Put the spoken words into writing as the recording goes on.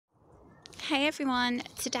Hey everyone,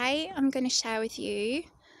 today I'm going to share with you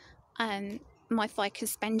my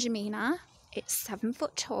Ficus Benjamina. It's 7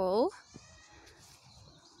 foot tall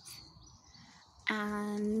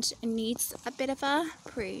and it needs a bit of a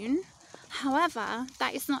prune. However,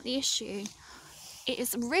 that is not the issue. It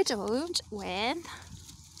is riddled with,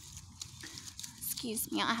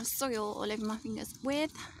 excuse me, I have soil all over my fingers,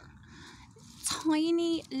 with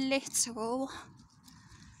tiny little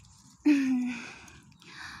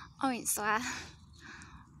I swear,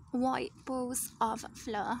 white balls of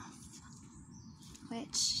fluff,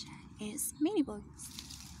 which is mealybugs.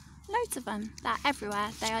 Loads of them. They're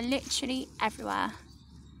everywhere. They are literally everywhere.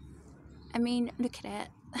 I mean, look at it.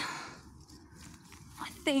 I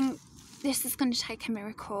think this is going to take a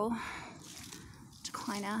miracle to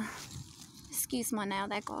kind of, excuse my nail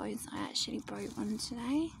there guys, I actually broke one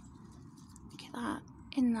today. Look at that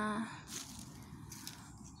in there.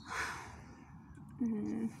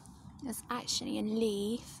 There's actually a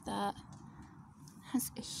leaf that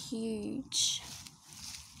has a huge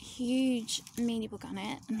mealybug on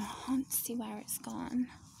it, and I can't see where it's gone.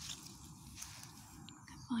 I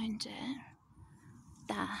can find it.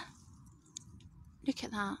 There. Look at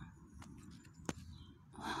that.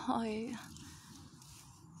 Oh.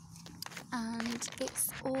 And it's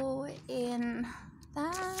all in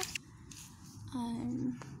there.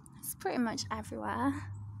 It's pretty much everywhere.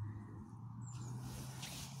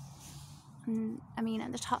 I mean,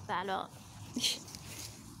 at the top there, look.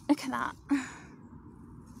 Look at that.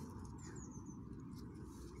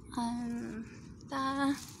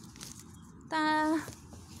 There.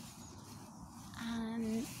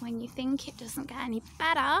 And when you think it doesn't get any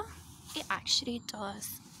better, it actually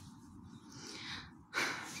does.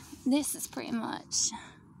 This is pretty much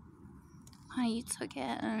how you took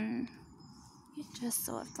it, and it just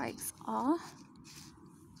sort of breaks off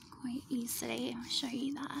quite easily. I'll show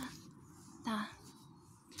you that. There.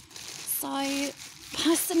 So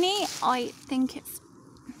personally, I think it's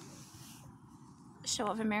short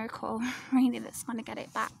of a miracle really that's going to get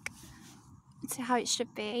it back to how it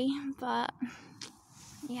should be, but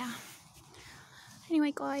yeah.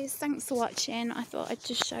 Anyway guys, thanks for watching. I thought I'd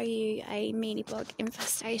just show you a mealybug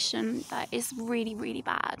infestation that is really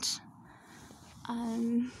bad.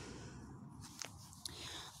 I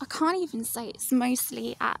can't even say it's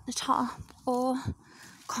mostly at the top or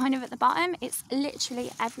kind of at the bottom. It's literally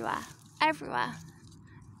everywhere.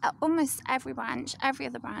 At almost every branch, every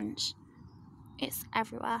other branch, it's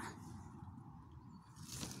everywhere.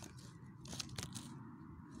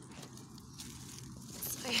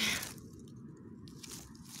 So,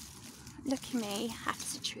 look at me have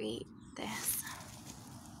to treat this,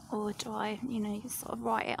 or do I, sort of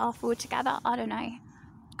write it off altogether? I don't know.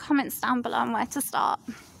 Comments down below on where to start.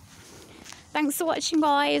 Thanks for watching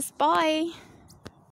guys, bye.